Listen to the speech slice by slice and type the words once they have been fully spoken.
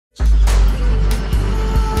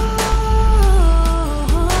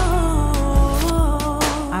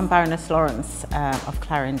Baroness Lawrence of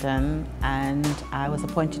Clarendon, and I was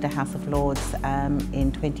appointed to House of Lords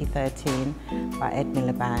in 2013 by Ed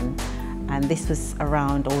Miliband, and this was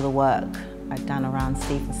around all the work I'd done around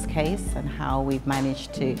Stephen's case and how we've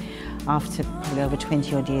managed to, after probably over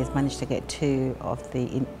 20 odd years, managed to get 2 of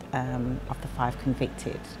the 5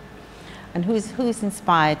 convicted. And who's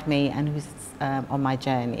inspired me and who's on my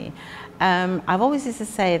journey. I've always used to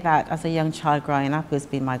say that as a young child growing up, it's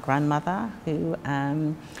been my grandmother who,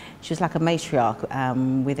 she was like a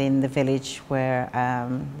matriarch within the village where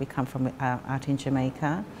we come from out in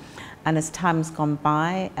Jamaica. And as time's gone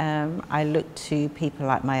by, I look to people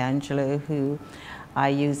like Maya Angelou, who I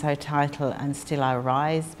use her title "And Still I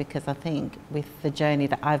Rise," because I think with the journey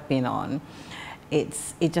that I've been on, it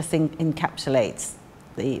just encapsulates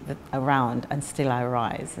the around "and still I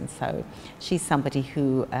rise," and so she's somebody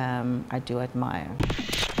who I do admire.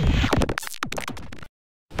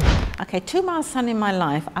 Okay, 2 milestones in my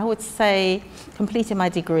life, I would say completing my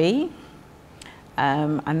degree,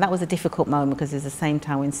 and that was a difficult moment because it was the same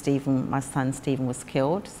time when my son Stephen was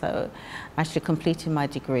killed. So actually completing my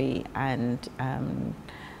degree and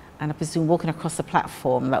I presume walking across the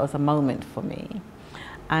platform, that was a moment for me.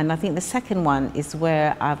 And I think the second one is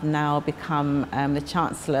where I've now become the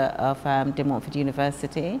Chancellor of De Montfort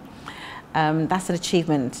University. That's an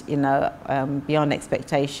achievement, you know, beyond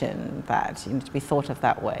expectation that, you know, to be thought of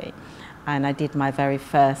that way. And I did my very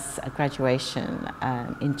first graduation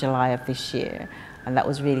in July of this year, and that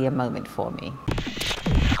was really a moment for me.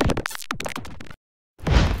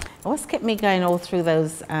 What's kept me going all through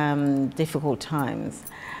those difficult times?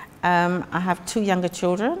 I have 2 younger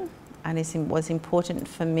children, and it was important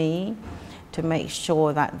for me to make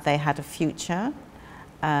sure that they had a future,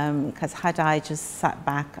 because had I just sat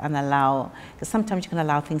back and because sometimes you can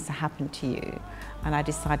allow things to happen to you, and I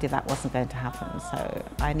decided that wasn't going to happen. So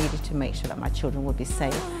I needed to make sure that my children would be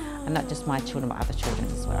safe, and not just my children, but other children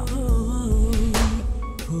as well.